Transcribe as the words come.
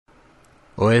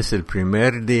Hoy es el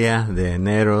primer día de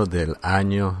enero del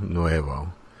año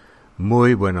nuevo.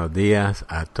 Muy buenos días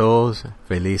a todos,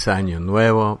 feliz año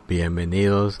nuevo,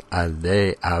 bienvenidos al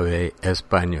DAB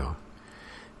Español.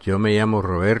 Yo me llamo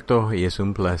Roberto y es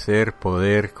un placer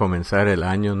poder comenzar el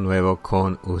año nuevo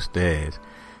con ustedes.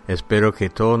 Espero que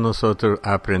todos nosotros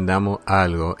aprendamos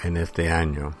algo en este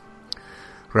año.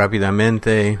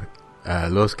 Rápidamente,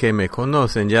 los que me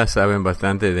conocen ya saben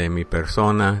bastante de mi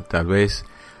persona, tal vez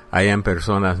hayan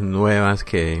personas nuevas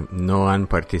que no han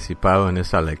participado en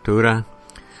esta lectura.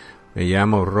 Me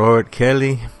llamo Robert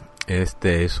Kelly,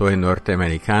 soy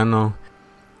norteamericano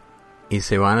y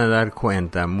se van a dar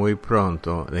cuenta muy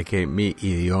pronto de que mi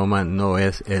idioma no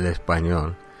es el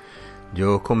español.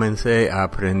 Yo comencé a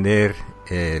aprender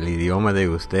el idioma de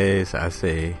ustedes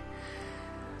hace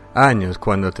años,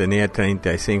 cuando tenía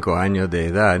 35 años de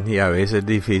edad, y a veces es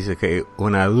difícil que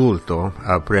un adulto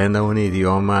aprenda un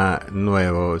idioma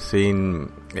nuevo sin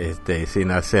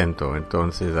acento.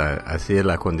 Entonces así es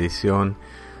la condición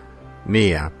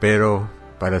mía, pero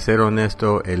para ser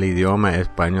honesto, el idioma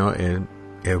español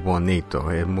es bonito,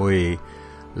 es muy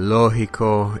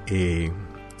lógico y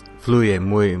fluye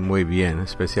muy bien,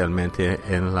 especialmente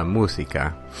en la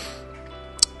música.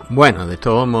 Bueno, de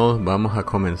todos modos, vamos a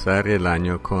comenzar el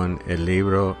año con el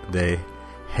libro de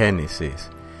Génesis.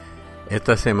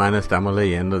 Esta semana estamos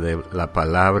leyendo de la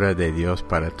palabra de Dios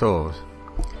para todos.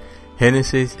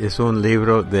 Génesis es un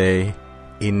libro de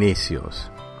inicios.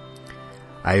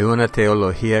 Hay una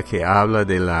teología que habla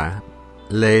de la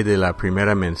ley de la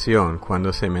primera mención.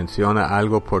 Cuando se menciona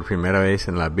algo por primera vez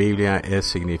en la Biblia es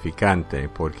significante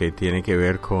porque tiene que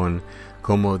ver con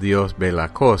cómo Dios ve la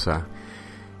cosa.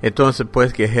 Entonces,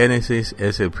 pues que Génesis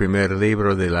es el primer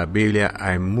libro de la Biblia,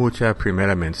 hay muchas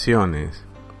primeras menciones.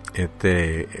 El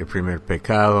primer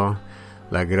pecado,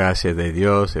 la gracia de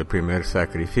Dios, el primer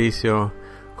sacrificio,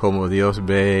 cómo Dios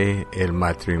ve el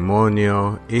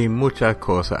matrimonio y muchas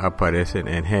cosas aparecen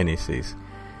en Génesis.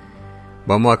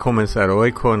 Vamos a comenzar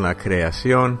hoy con la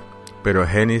creación, pero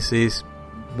Génesis,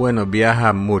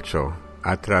 viaja mucho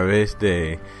a través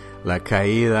de la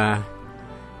caída,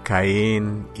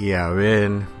 Caín y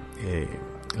Abel,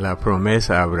 la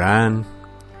promesa a Abraham,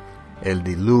 el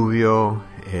diluvio,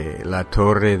 la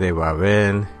torre de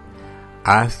Babel,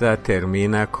 hasta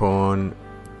termina con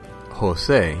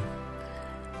José,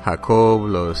 Jacob,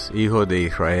 los hijos de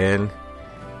Israel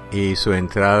y su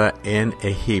entrada en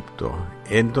Egipto.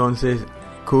 Entonces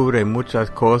cubre muchas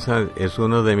cosas, es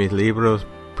uno de mis libros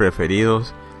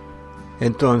preferidos.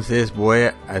 Entonces voy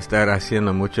a estar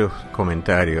haciendo muchos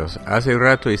comentarios. Hace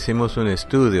rato hicimos un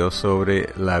estudio sobre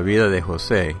la vida de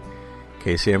José,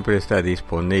 que siempre está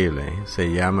disponible.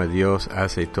 Se llama Dios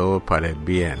hace todo para el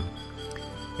bien.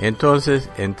 Entonces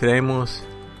entremos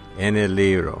en el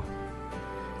libro,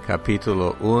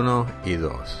 capítulo 1 y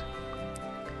 2.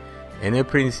 En el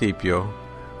principio,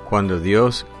 cuando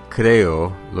Dios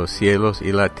creó los cielos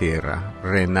y la tierra,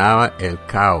 reinaba el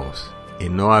caos y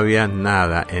no había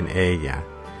nada en ella.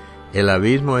 El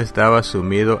abismo estaba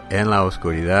sumido en la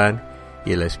oscuridad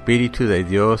y el Espíritu de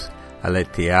Dios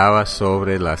aleteaba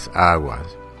sobre las aguas.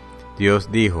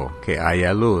 Dios dijo que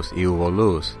haya luz y hubo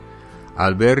luz.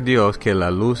 Al ver Dios que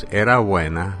la luz era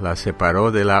buena, la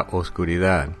separó de la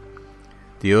oscuridad.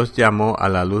 Dios llamó a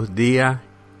la luz día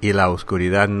y la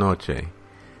oscuridad noche.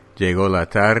 Llegó la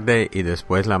tarde y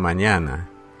después la mañana.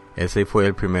 Ese fue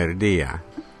el primer día.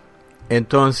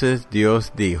 Entonces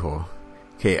Dios dijo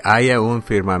que haya un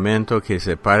firmamento que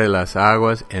separe las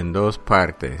aguas en dos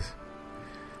partes.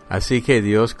 Así que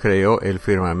Dios creó el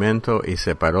firmamento y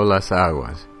separó las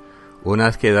aguas.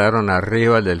 Unas quedaron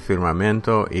arriba del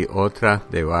firmamento y otras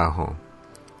debajo.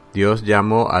 Dios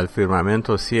llamó al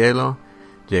firmamento cielo.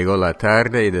 Llegó la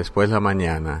tarde y después la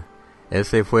mañana.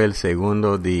 Ese fue el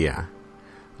segundo día.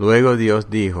 Luego Dios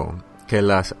dijo que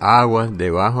las aguas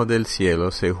debajo del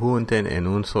cielo se junten en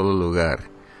un solo lugar,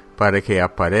 para que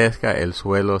aparezca el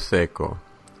suelo seco.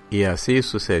 Y así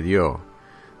sucedió.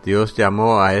 Dios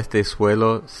llamó a este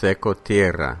suelo seco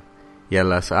tierra, y a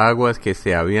las aguas que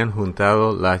se habían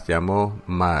juntado las llamó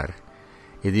mar.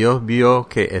 Y Dios vio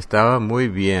que estaba muy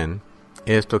bien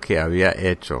esto que había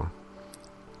hecho.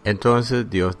 Entonces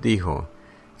Dios dijo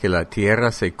que la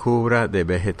tierra se cubra de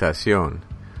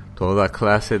vegetación, toda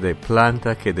clase de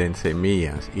plantas que den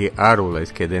semillas y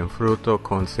árboles que den fruto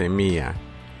con semilla.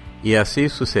 Y así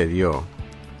sucedió.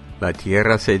 La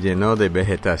tierra se llenó de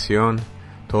vegetación,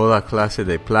 toda clase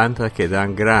de plantas que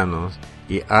dan granos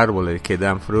y árboles que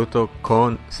dan fruto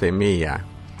con semilla.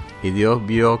 Y Dios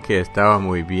vio que estaba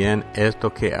muy bien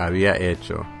esto que había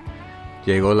hecho.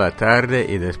 Llegó la tarde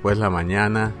y después la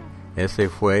mañana. Ese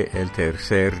fue el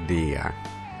tercer día.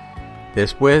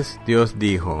 Después Dios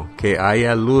dijo que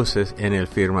haya luces en el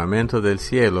firmamento del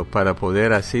cielo para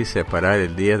poder así separar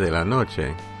el día de la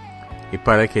noche, y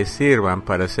para que sirvan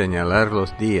para señalar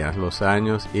los días, los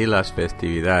años y las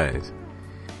festividades.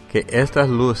 Que estas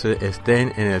luces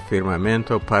estén en el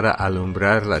firmamento para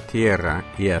alumbrar la tierra,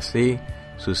 y así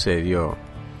sucedió.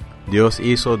 Dios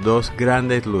hizo 2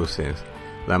 grandes luces,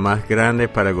 la más grande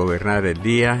para gobernar el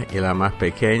día y la más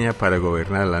pequeña para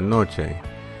gobernar la noche.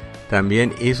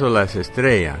 También hizo las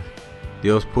estrellas.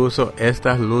 Dios puso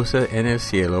estas luces en el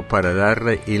cielo para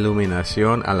darle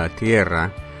iluminación a la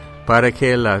tierra, para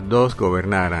que las 2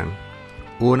 gobernaran,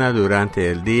 una durante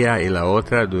el día y la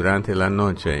otra durante la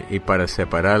noche, y para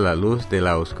separar la luz de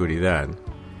la oscuridad.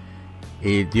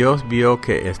 Y Dios vio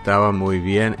que estaba muy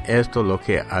bien esto lo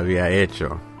que había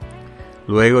hecho.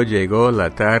 Luego llegó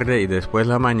la tarde y después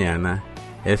la mañana.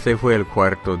 Este fue el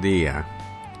 4º día.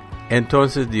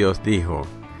 Entonces Dios dijo: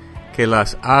 que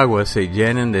las aguas se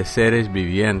llenen de seres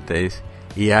vivientes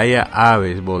y haya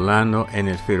aves volando en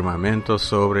el firmamento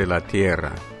sobre la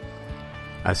tierra.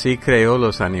 Así creó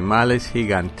los animales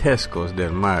gigantescos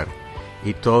del mar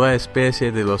y toda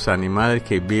especie de los animales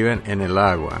que viven en el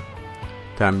agua.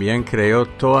 También creó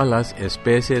todas las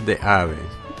especies de aves.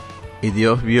 Y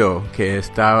Dios vio que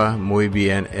estaba muy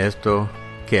bien esto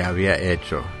que había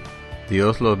hecho.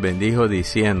 Dios los bendijo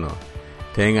diciendo: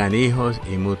 tengan hijos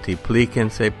y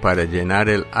multiplíquense para llenar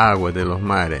el agua de los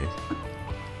mares,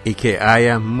 y que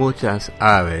haya muchas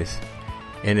aves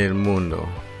en el mundo.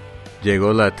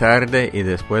 Llegó la tarde y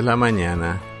después la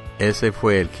mañana. Ese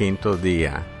fue el 5º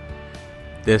día.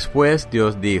 Después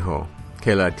Dios dijo: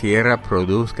 que la tierra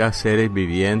produzca seres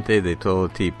vivientes de todo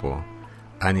tipo,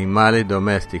 animales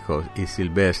domésticos y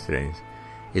silvestres,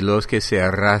 y los que se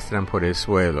arrastran por el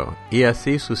suelo. Y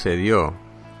así sucedió.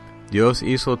 Dios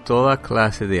hizo toda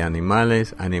clase de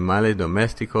animales, animales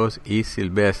domésticos y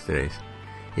silvestres,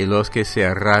 y los que se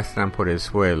arrastran por el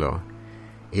suelo.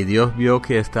 Y Dios vio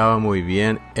que estaba muy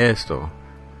bien esto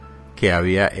que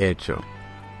había hecho.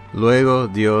 Luego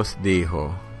Dios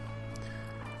dijo: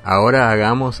 ahora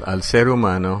hagamos al ser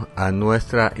humano a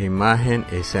nuestra imagen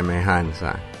y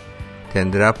semejanza.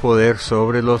 Tendrá poder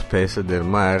sobre los peces del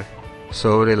mar,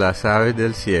 sobre las aves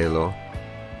del cielo,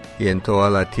 y en toda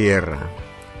la tierra.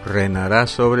 Reinará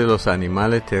sobre los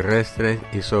animales terrestres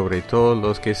y sobre todos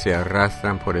los que se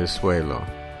arrastran por el suelo.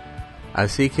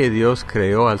 Así que Dios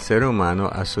creó al ser humano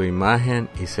a su imagen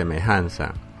y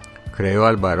semejanza. Creó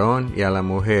al varón y a la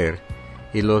mujer,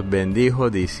 y los bendijo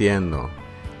diciendo: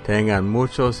 tengan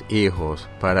muchos hijos,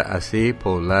 para así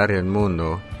poblar el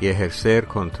mundo y ejercer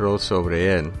control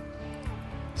sobre él.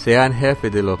 Sean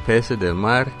jefes de los peces del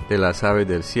mar, de las aves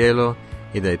del cielo,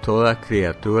 y de toda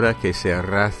criatura que se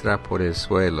arrastra por el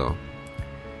suelo.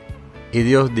 Y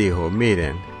Dios dijo: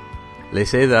 miren,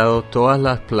 les he dado todas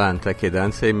las plantas que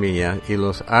dan semillas y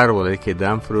los árboles que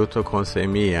dan fruto con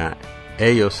semilla,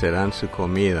 ellos serán su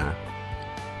comida.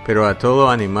 Pero a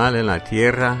todo animal en la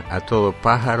tierra, a todo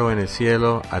pájaro en el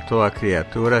cielo, a toda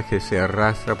criatura que se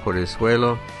arrastra por el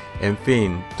suelo, en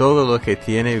fin, todo lo que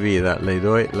tiene vida, le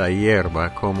doy la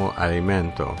hierba como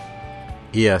alimento.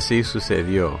 Y así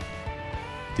sucedió.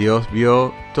 Dios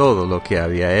vio todo lo que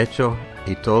había hecho,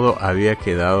 y todo había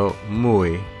quedado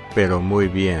muy, pero muy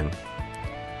bien.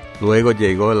 Luego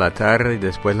llegó la tarde y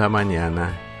después la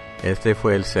mañana. Este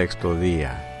fue el 6º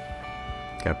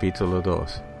día. Capítulo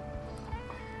 2.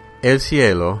 El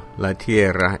cielo, la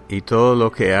tierra y todo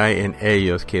lo que hay en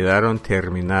ellos quedaron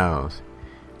terminados.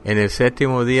 En el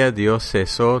 7º día Dios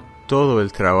cesó todo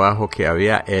el trabajo que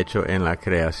había hecho en la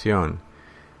creación.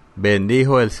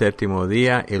 Bendijo el 7º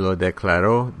día y lo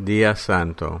declaró día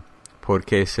santo,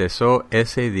 porque cesó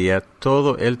ese día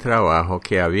todo el trabajo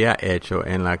que había hecho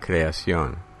en la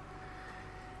creación.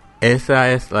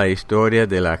 Esta es la historia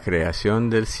de la creación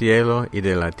del cielo y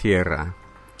de la tierra.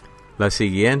 La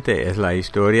siguiente es la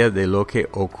historia de lo que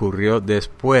ocurrió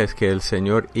después que el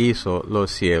Señor hizo los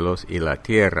cielos y la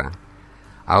tierra.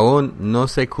 Aún no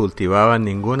se cultivaba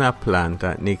ninguna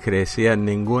planta ni crecía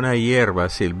ninguna hierba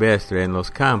silvestre en los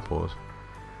campos,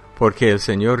 porque el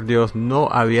Señor Dios no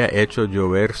había hecho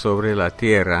llover sobre la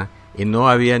tierra y no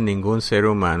había ningún ser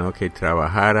humano que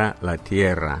trabajara la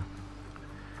tierra.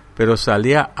 Pero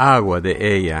salía agua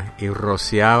de ella y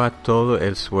rociaba todo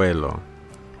el suelo.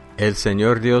 El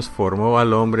Señor Dios formó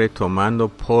al hombre tomando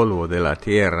polvo de la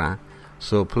tierra,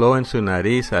 sopló en su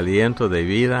nariz aliento de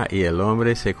vida y el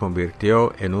hombre se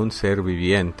convirtió en un ser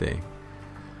viviente.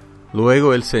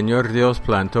 Luego el Señor Dios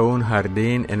plantó un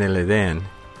jardín en el Edén,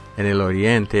 en el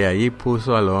oriente, allí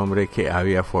puso al hombre que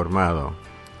había formado.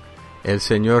 El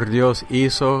Señor Dios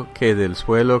hizo que del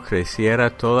suelo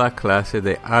creciera toda clase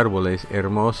de árboles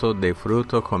hermosos de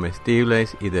frutos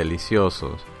comestibles y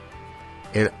deliciosos.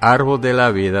 El árbol de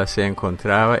la vida se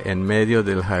encontraba en medio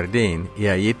del jardín, y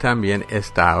allí también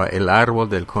estaba el árbol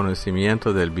del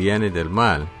conocimiento del bien y del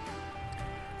mal.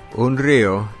 Un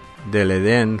río del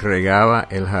Edén regaba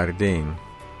el jardín.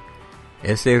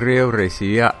 Ese río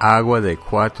recibía agua de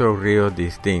 4 ríos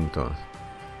distintos.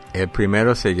 El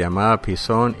primero se llamaba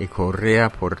Pisón y corría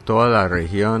por toda la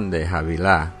región de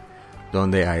Havilá,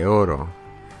 donde hay oro.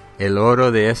 El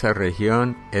oro de esa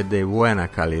región es de buena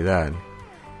calidad,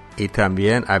 y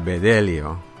también hay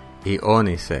bedelio y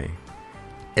ónice.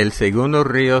 El segundo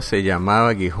río se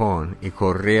llamaba Gihón y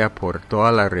corría por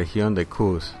toda la región de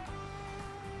Cus.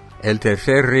 El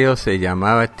tercer río se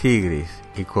llamaba Tigris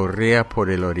y corría por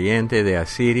el oriente de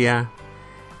Asiria.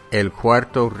 El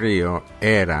cuarto río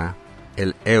era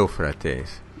el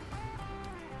Éufrates.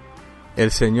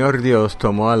 El Señor Dios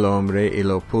tomó al hombre y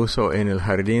lo puso en el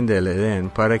jardín del Edén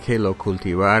para que lo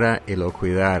cultivara y lo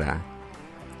cuidara.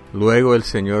 Luego el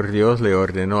Señor Dios le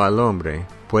ordenó al hombre: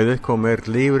 puedes comer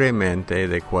libremente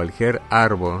de cualquier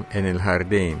árbol en el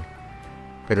jardín,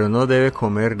 pero no debes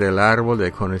comer del árbol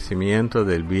del conocimiento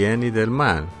del bien y del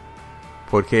mal,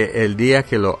 porque el día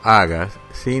que lo hagas,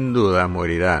 sin duda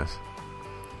morirás.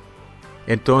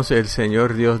 Entonces el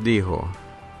Señor Dios dijo: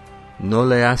 no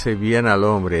le hace bien al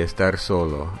hombre estar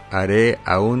solo, haré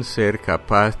a un ser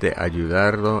capaz de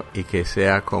ayudarlo y que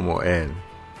sea como él.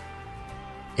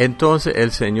 Entonces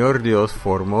el Señor Dios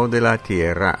formó de la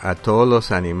tierra a todos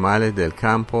los animales del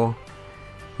campo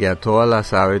y a todas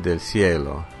las aves del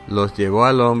cielo. Los llevó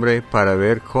al hombre para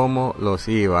ver cómo los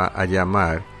iba a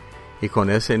llamar, y con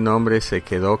ese nombre se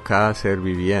quedó cada ser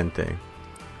viviente.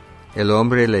 El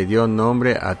hombre le dio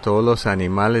nombre a todos los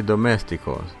animales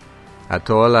domésticos, a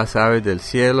todas las aves del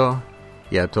cielo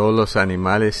y a todos los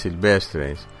animales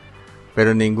silvestres,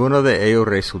 pero ninguno de ellos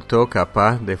resultó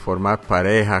capaz de formar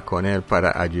pareja con él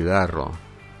para ayudarlo.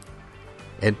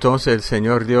 Entonces el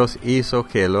Señor Dios hizo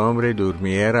que el hombre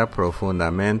durmiera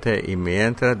profundamente, y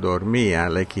mientras dormía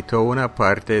le quitó una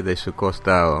parte de su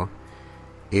costado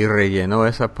y rellenó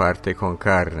esa parte con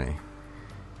carne.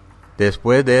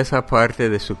 Después de esa parte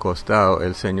de su costado,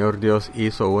 el Señor Dios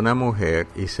hizo una mujer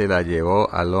y se la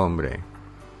llevó al hombre.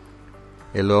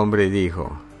 El hombre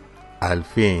dijo: al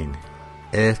fin,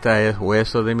 esta es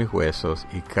hueso de mis huesos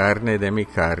y carne de mi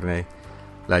carne,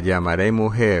 la llamaré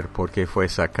mujer porque fue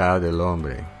sacada del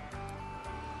hombre.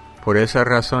 Por esa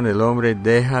razón el hombre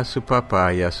deja a su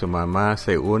papá y a su mamá,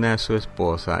 se une a su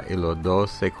esposa, y los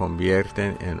dos se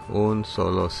convierten en un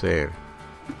solo ser.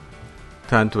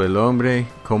 Tanto el hombre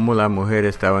como la mujer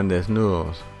estaban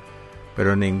desnudos,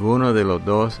 pero ninguno de los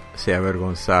dos se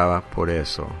avergonzaba por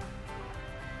eso.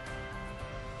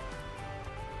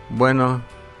 Bueno,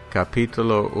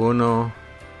 capítulo 1,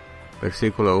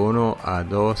 versículo 1 a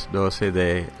 2, 12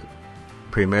 de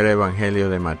primer Evangelio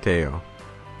de Mateo.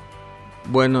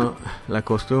 Bueno, la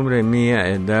costumbre mía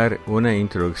es dar una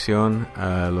introducción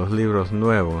a los libros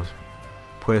nuevos,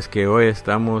 pues que hoy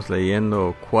estamos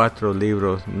leyendo 4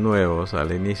 libros nuevos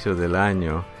al inicio del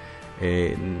año.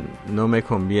 No me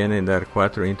conviene dar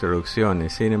 4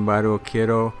 introducciones, sin embargo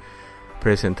quiero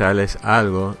presentarles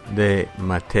algo de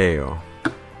Mateo.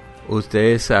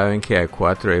 Ustedes saben que hay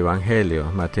 4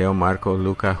 evangelios: Mateo, Marcos,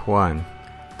 Lucas, Juan.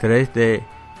 3 de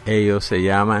ellos se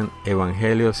llaman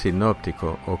evangelios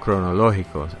sinópticos o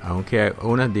cronológicos, aunque hay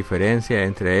una diferencia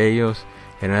entre ellos,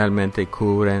 generalmente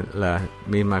cubren la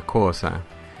misma cosa.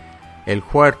 El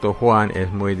cuarto, Juan,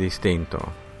 es muy distinto.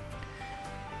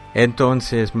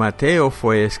 Entonces, Mateo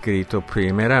fue escrito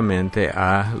primeramente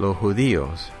a los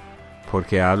judíos,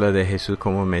 porque habla de Jesús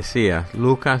como Mesías.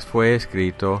 Lucas fue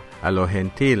escrito a los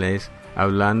gentiles,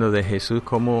 hablando de Jesús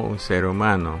como un ser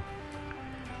humano.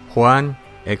 Juan,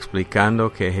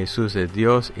 explicando que Jesús es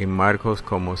Dios, y Marcos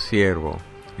como siervo.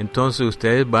 Entonces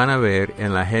ustedes van a ver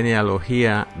en la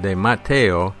genealogía de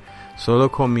Mateo,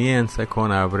 solo comienza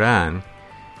con Abraham,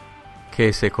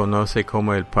 que se conoce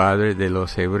como el padre de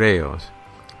los hebreos.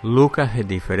 Lucas es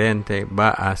diferente, va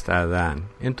hasta Adán.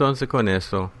 Entonces con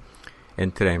eso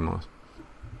entremos.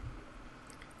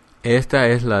 Esta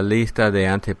es la lista de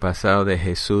antepasados de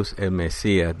Jesús el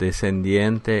Mesías,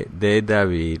 descendiente de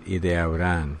David y de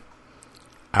Abraham.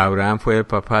 Abraham fue el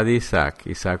papá de Isaac,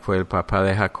 Isaac fue el papá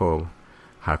de Jacob,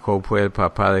 Jacob fue el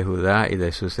papá de Judá y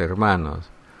de sus hermanos,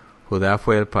 Judá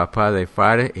fue el papá de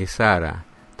Fares y Sara,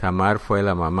 Tamar fue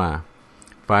la mamá,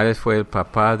 Fares fue el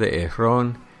papá de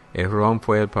Esrón, Esrón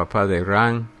fue el papá de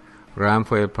Ram, Ram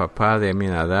fue el papá de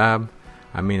Aminadab,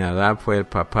 Aminadab fue el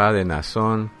papá de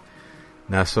Nazón,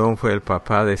 Naasón fue el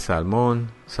papá de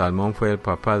Salmón, Salmón fue el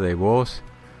papá de Boz,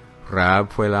 Rahab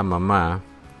fue la mamá,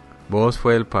 Boz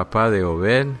fue el papá de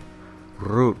Obed,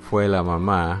 Ruth fue la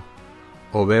mamá,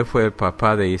 Obed fue el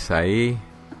papá de Isaí,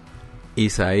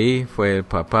 Isaí fue el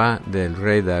papá del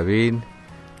rey David,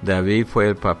 David fue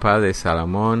el papá de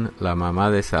Salomón, la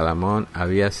mamá de Salomón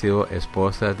había sido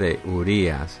esposa de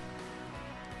Urías.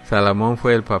 Salomón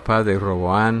fue el papá de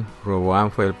Roboam, Roboam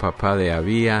fue el papá de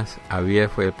Abías, Abías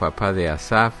fue el papá de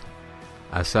Asaf,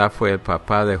 Asaf fue el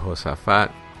papá de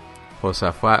Josafat,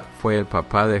 Josafat fue el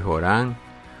papá de Joram,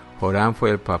 Joram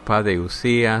fue el papá de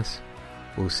Usías,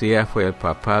 Usías fue el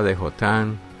papá de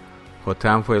Jotán,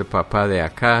 Jotán fue el papá de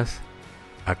Acaz,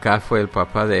 Acaz fue el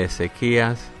papá de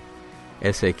Ezequías,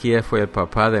 Ezequías fue el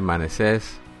papá de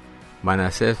Manasés,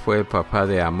 Manasés fue el papá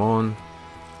de Amón,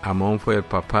 Amón fue el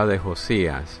papá de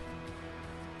Josías.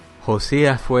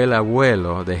 Josías fue el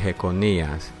abuelo de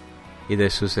Jeconías y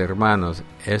de sus hermanos.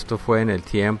 Esto fue en el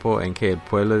tiempo en que el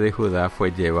pueblo de Judá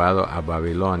fue llevado a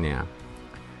Babilonia.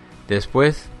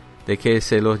 Después de que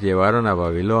se los llevaron a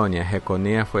Babilonia,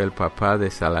 Jeconías fue el papá de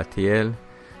Salatiel,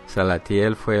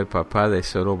 Salatiel fue el papá de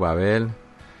Zorobabel,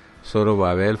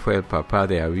 Zorobabel fue el papá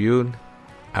de Abiud,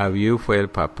 Abiud fue el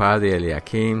papá de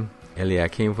Eliakim,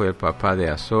 Eliakim fue el papá de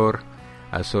Azor,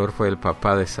 Azor fue el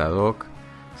papá de Sadoc,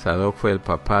 Sadoc fue el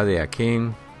papá de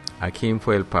Akim, Akim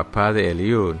fue el papá de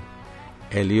Eliud,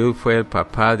 Eliud fue el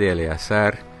papá de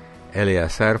Eleazar,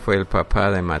 Eleazar fue el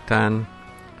papá de Matán,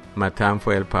 Matán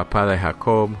fue el papá de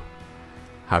Jacob,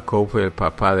 Jacob fue el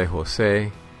papá de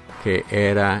José, que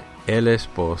era el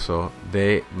esposo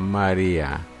de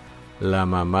María, la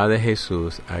mamá de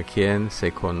Jesús, a quien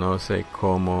se conoce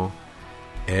como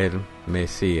el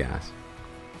Mesías.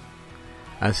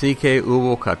 Así que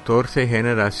hubo 14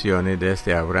 generaciones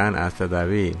desde Abraham hasta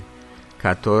David,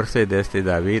 14 desde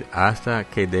David hasta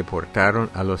que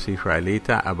deportaron a los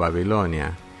israelitas a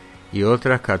Babilonia, y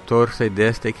otras 14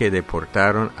 desde que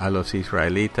deportaron a los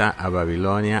israelitas a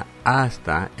Babilonia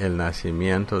hasta el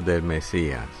nacimiento del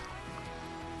Mesías.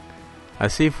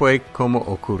 Así fue como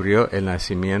ocurrió el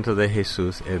nacimiento de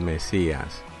Jesús el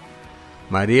Mesías.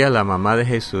 María, la mamá de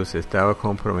Jesús, estaba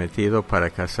comprometido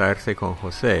para casarse con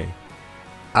José.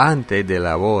 Antes de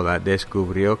la boda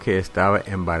descubrió que estaba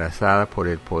embarazada por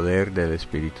el poder del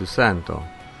Espíritu Santo.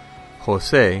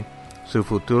 José, su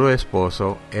futuro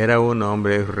esposo, era un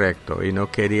hombre recto y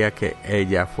no quería que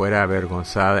ella fuera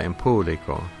avergonzada en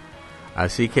público.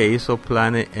 Así que hizo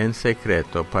planes en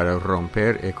secreto para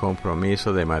romper el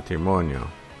compromiso de matrimonio.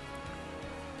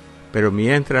 Pero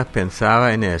mientras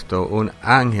pensaba en esto, un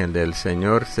ángel del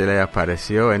Señor se le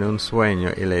apareció en un sueño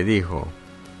y le dijo: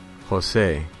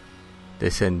 José,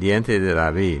 descendiente de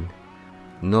David,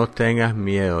 no tengas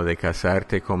miedo de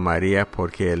casarte con María,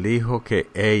 porque el hijo que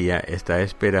ella está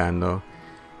esperando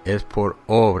es por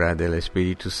obra del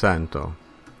Espíritu Santo.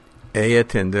 Ella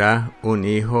tendrá un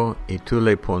hijo y tú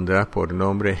le pondrás por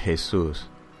nombre Jesús,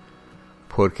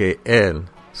 porque él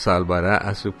salvará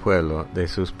a su pueblo de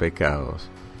sus pecados.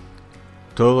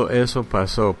 Todo eso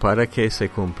pasó para que se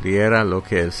cumpliera lo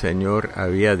que el Señor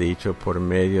había dicho por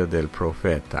medio del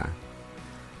profeta.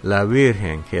 La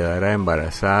Virgen quedará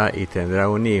embarazada y tendrá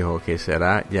un hijo que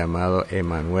será llamado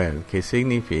Emmanuel, que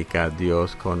significa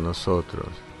Dios con nosotros.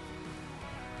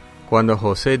 Cuando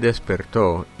José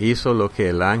despertó, hizo lo que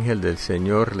el ángel del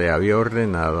Señor le había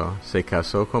ordenado, se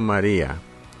casó con María,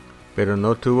 pero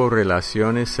no tuvo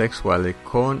relaciones sexuales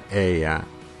con ella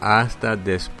hasta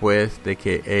después de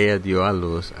que ella dio a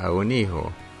luz a un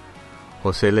hijo.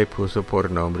 José le puso por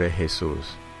nombre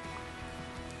Jesús.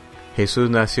 Jesús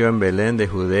nació en Belén de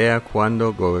Judea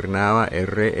cuando gobernaba el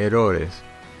rey Herodes.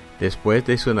 Después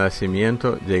de su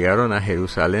nacimiento llegaron a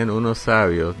Jerusalén unos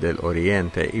sabios del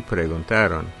oriente y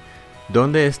preguntaron: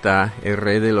 ¿Dónde está el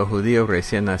rey de los judíos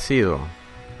recién nacido?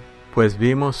 Pues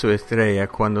vimos su estrella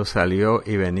cuando salió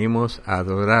y venimos a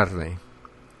adorarle.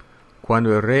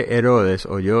 Cuando el rey Herodes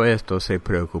oyó esto, se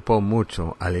preocupó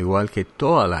mucho, al igual que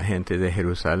toda la gente de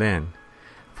Jerusalén.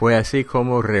 Fue así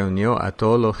como reunió a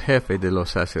todos los jefes de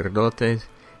los sacerdotes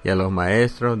y a los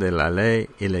maestros de la ley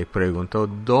y les preguntó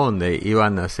dónde iba a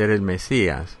nacer el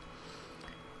Mesías.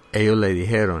 Ellos le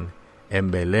dijeron: en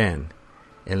Belén,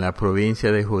 en la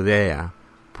provincia de Judea,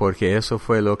 porque eso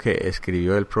fue lo que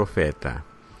escribió el profeta.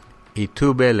 Y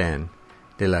tú, Belén,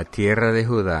 de la tierra de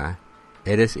Judá,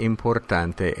 eres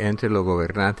importante entre los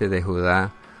gobernantes de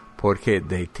Judá, porque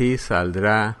de ti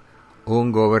saldrá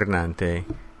un gobernante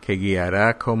que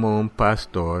guiará como un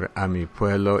pastor a mi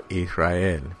pueblo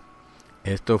Israel.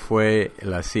 Esto fue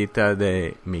la cita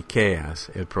de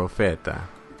Miqueas, el profeta.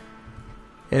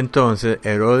 Entonces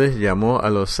Herodes llamó a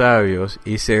los sabios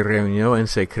y se reunió en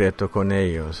secreto con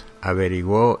ellos.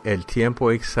 Averiguó el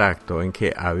tiempo exacto en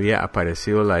que había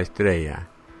aparecido la estrella.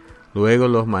 Luego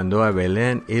los mandó a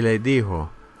Belén y les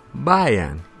dijo: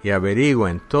 vayan y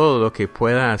averigüen todo lo que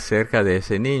puedan acerca de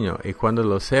ese niño, y cuando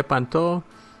lo sepan todo,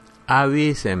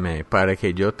 avísenme para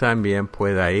que yo también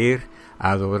pueda ir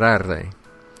a adorarle.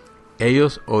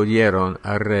 Ellos oyeron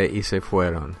al rey y se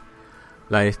fueron.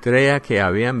 La estrella que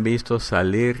habían visto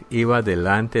salir iba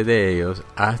delante de ellos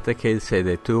hasta que se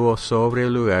detuvo sobre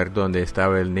el lugar donde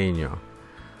estaba el niño.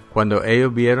 Cuando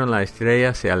ellos vieron la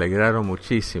estrella se alegraron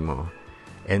muchísimo.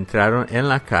 Entraron en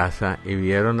la casa y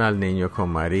vieron al niño con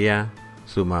María,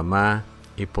 su mamá,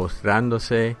 y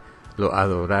postrándose lo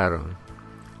adoraron.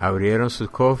 Abrieron sus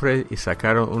cofres y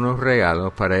sacaron unos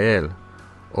regalos para él: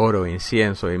 oro,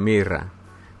 incienso y mirra.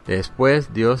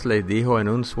 Después Dios les dijo en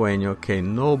un sueño que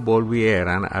no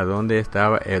volvieran a donde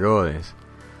estaba Herodes,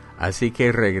 así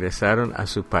que regresaron a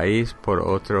su país por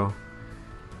otro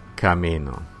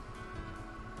camino.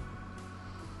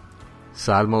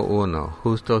 Salmo 1.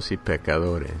 Justos y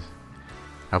pecadores.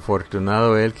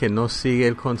 Afortunado el que no sigue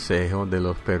el consejo de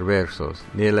los perversos,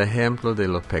 ni el ejemplo de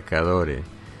los pecadores,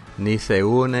 ni se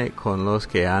une con los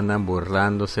que andan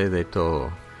burlándose de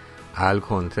todo. Al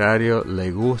contrario,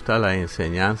 le gusta la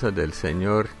enseñanza del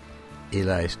Señor y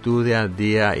la estudia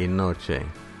día y noche.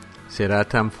 Será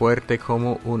tan fuerte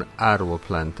como un árbol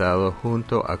plantado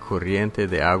junto a corriente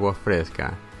de agua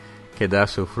fresca, que da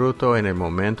su fruto en el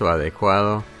momento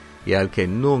adecuado, y al que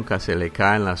nunca se le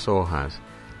caen las hojas,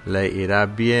 le irá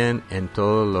bien en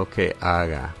todo lo que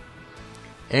haga.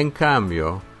 En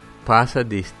cambio, pasa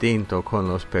distinto con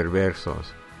los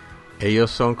perversos.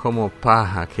 Ellos son como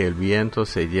paja que el viento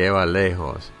se lleva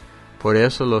lejos. Por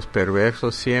eso los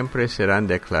perversos siempre serán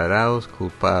declarados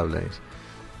culpables,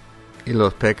 y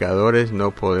los pecadores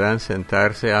no podrán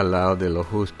sentarse al lado de los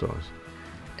justos.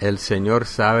 El Señor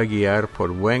sabe guiar por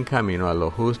buen camino a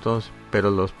los justos, pero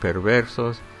los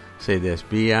perversos se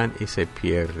desvían y se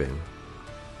pierden.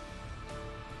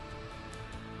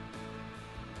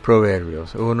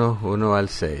 Proverbios 1 al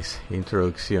 6.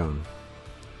 Introducción.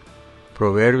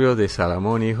 Proverbio de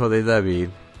Salomón, hijo de David,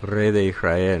 rey de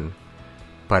Israel,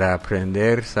 para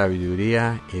aprender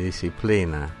sabiduría y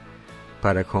disciplina,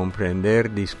 para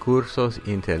comprender discursos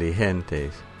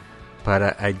inteligentes, para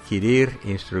adquirir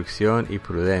instrucción y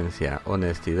prudencia,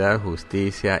 honestidad,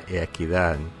 justicia y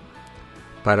equidad,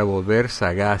 para volver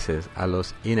sagaces a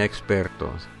los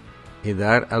inexpertos, y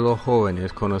dar a los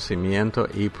jóvenes conocimiento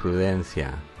y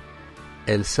prudencia.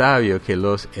 El sabio que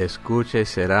los escuche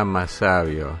será más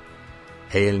sabio,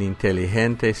 y el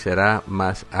inteligente será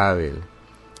más hábil.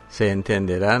 Se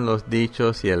entenderán los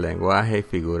dichos y el lenguaje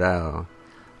figurado,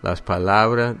 las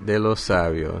palabras de los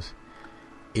sabios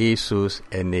y sus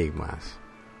enigmas.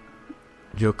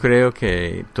 Yo creo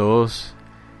que todos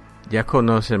ya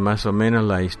conocen más o menos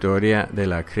la historia de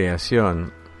la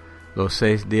creación, los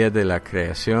 6 días de la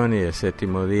creación y el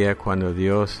 7º día cuando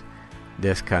Dios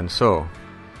descansó.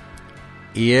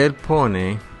 Y Él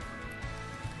pone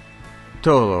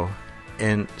todo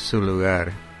en su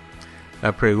lugar.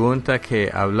 La pregunta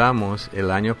que hablamos el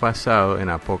año pasado en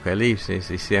Apocalipsis,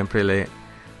 y siempre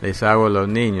les hago a los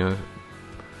niños: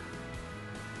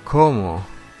 ¿cómo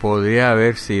podría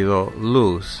haber sido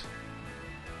luz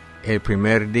el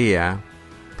primer día,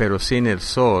 pero sin el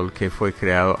sol que fue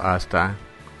creado hasta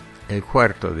el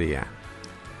 4º día?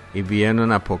 Y viendo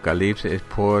en Apocalipsis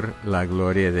por la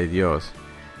gloria de Dios.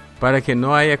 Para que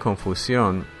no haya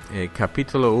confusión,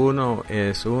 capítulo 1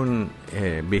 es un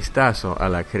vistazo a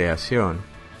la creación.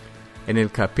 En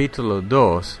el capítulo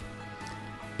 2,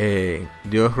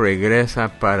 Dios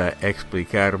regresa para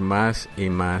explicar más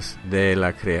y más de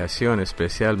la creación,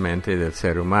 especialmente del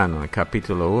ser humano. En el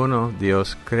capítulo 1,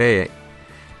 Dios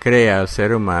crea al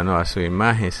ser humano a su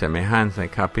imagen y semejanza. En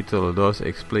el capítulo 2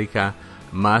 explica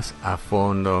más a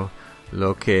fondo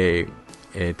lo que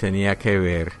tenía que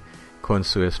ver con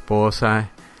su esposa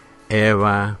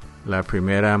Eva, la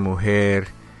primera mujer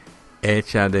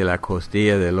hecha de la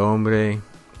costilla del hombre,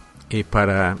 y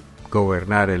para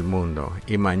gobernar el mundo.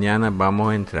 Y mañana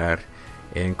vamos a entrar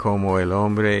en cómo el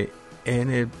hombre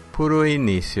en el puro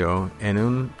inicio,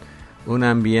 en un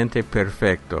ambiente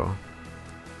perfecto,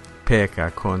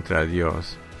 peca contra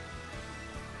Dios.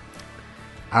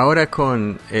 Ahora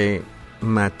con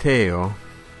Mateo,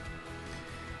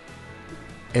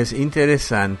 es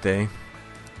interesante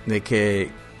de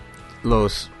que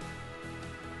los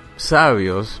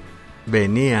sabios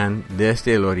venían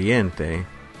desde el oriente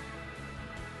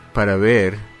para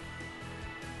ver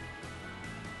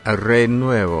al rey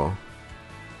nuevo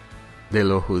de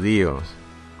los judíos.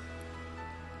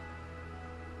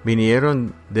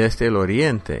 vinieron desde el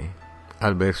oriente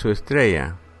al ver su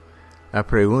estrella. La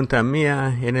pregunta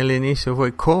mía en el inicio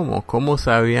fue ¿cómo? ¿Cómo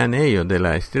sabían ellos de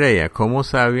la estrella? ¿Cómo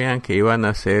sabían que iban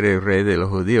a ser el rey de los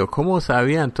judíos? ¿Cómo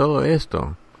sabían todo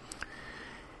esto?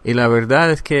 Y la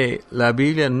verdad es que la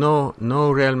Biblia no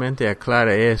realmente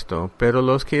aclara esto, pero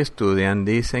los que estudian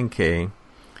dicen que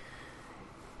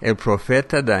el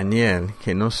profeta Daniel,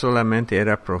 que no solamente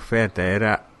era profeta,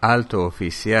 era alto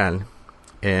oficial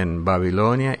en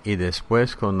Babilonia y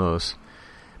después con los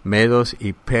medos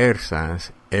y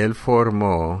persas, él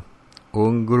formó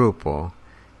un grupo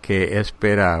que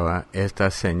esperaba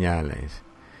estas señales.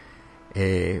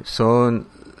 Se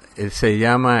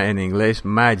llama en inglés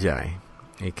magi,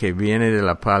 que viene de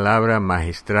la palabra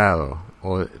magistrado,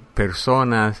 o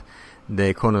personas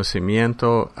de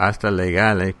conocimiento hasta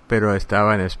legales, pero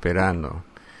estaban esperando.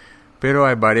 Pero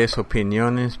hay varias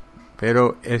opiniones,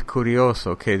 pero es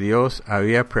curioso que Dios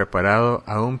había preparado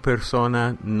a un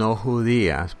personas no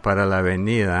judías para la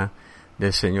venida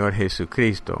del Señor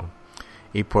Jesucristo.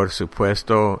 Y por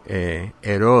supuesto,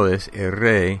 Herodes, el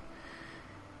rey,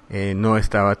 no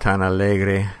estaba tan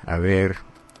alegre a ver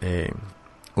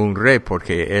un rey,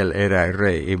 porque él era el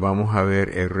rey. Y vamos a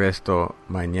ver el resto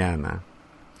mañana.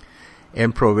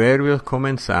 En Proverbios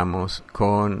comenzamos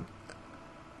con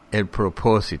el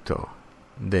propósito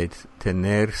de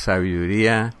tener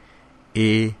sabiduría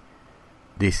y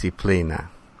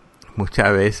disciplina.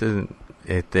 Muchas veces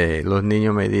los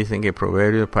niños me dicen que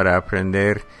Proverbios para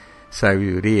aprender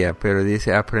sabiduría, pero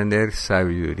dice aprender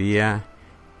sabiduría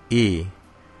y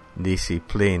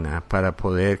disciplina para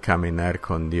poder caminar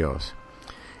con Dios.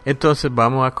 Entonces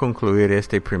vamos a concluir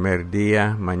este primer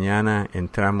día. Mañana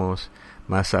entramos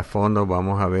más a fondo,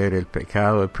 vamos a ver el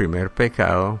pecado, el primer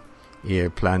pecado y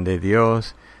el plan de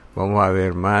Dios. Vamos a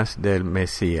ver más del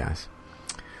Mesías.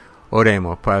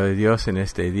 Oremos. Padre Dios, en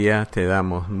este día te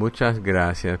damos muchas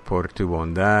gracias por tu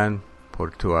bondad,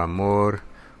 por tu amor,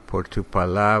 por tu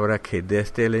palabra que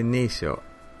desde el inicio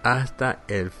hasta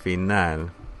el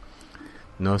final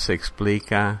nos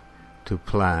explica tu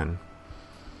plan.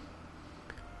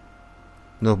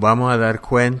 Nos vamos a dar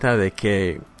cuenta de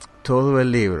que todo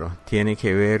el libro tiene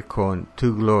que ver con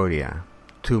tu gloria,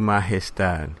 tu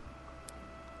majestad,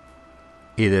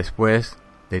 y después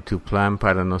de tu plan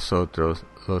para nosotros,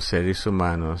 los seres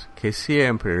humanos, que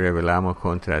siempre rebelamos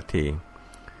contra ti.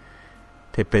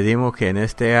 Te pedimos que en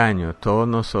este año todos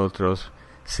nosotros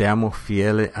seamos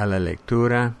fieles a la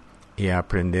lectura y a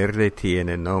aprender de ti en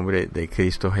el nombre de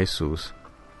Cristo Jesús.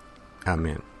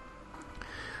 Amén.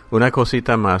 Una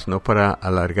cosita más, no para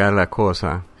alargar la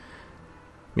cosa.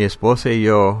 Mi esposa y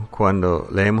yo, cuando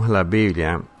leemos la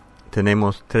Biblia,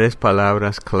 tenemos 3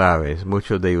 palabras claves.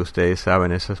 Muchos de ustedes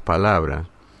saben esas palabras.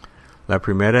 La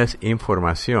primera es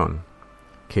información,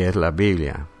 que es la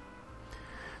Biblia.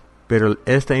 Pero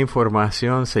esta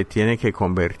información se tiene que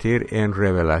convertir en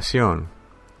revelación.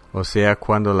 O sea,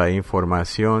 cuando la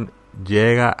información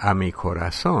llega a mi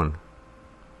corazón.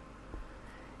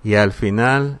 Y al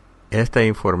final, esta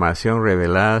información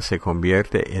revelada se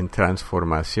convierte en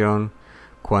transformación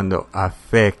cuando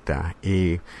afecta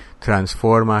y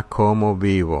transforma cómo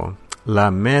vivo.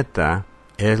 La meta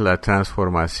es la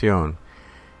transformación.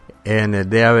 En el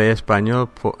DAB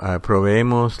español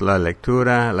proveemos la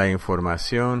lectura, la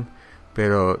información,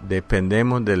 pero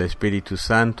dependemos del Espíritu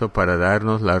Santo para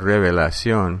darnos la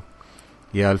revelación.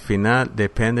 Y al final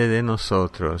depende de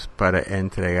nosotros para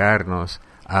entregarnos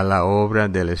a la obra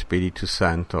del Espíritu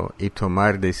Santo y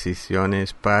tomar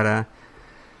decisiones para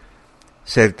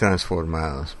ser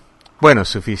transformados. Bueno,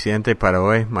 suficiente para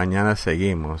hoy. Mañana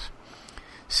seguimos.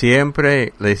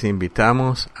 Siempre les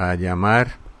invitamos a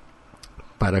llamar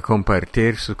para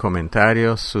compartir sus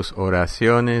comentarios, sus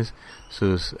oraciones,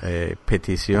 sus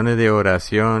peticiones de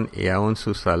oración y aún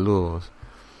sus saludos.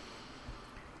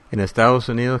 En Estados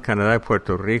Unidos, Canadá y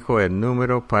Puerto Rico, el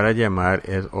número para llamar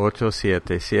es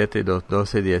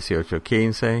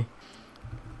 877-212-1815.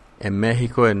 En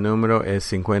México, el número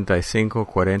es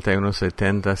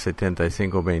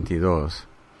 55-4170-7522.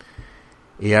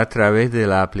 Y a través de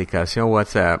la aplicación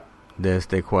WhatsApp,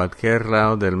 desde cualquier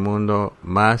lado del mundo,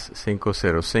 más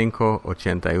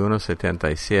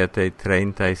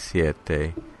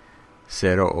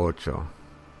 505-8177-3708.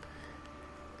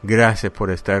 Gracias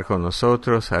por estar con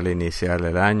nosotros al iniciar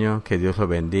el año. Que Dios lo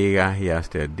bendiga y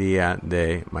hasta el día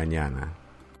de mañana.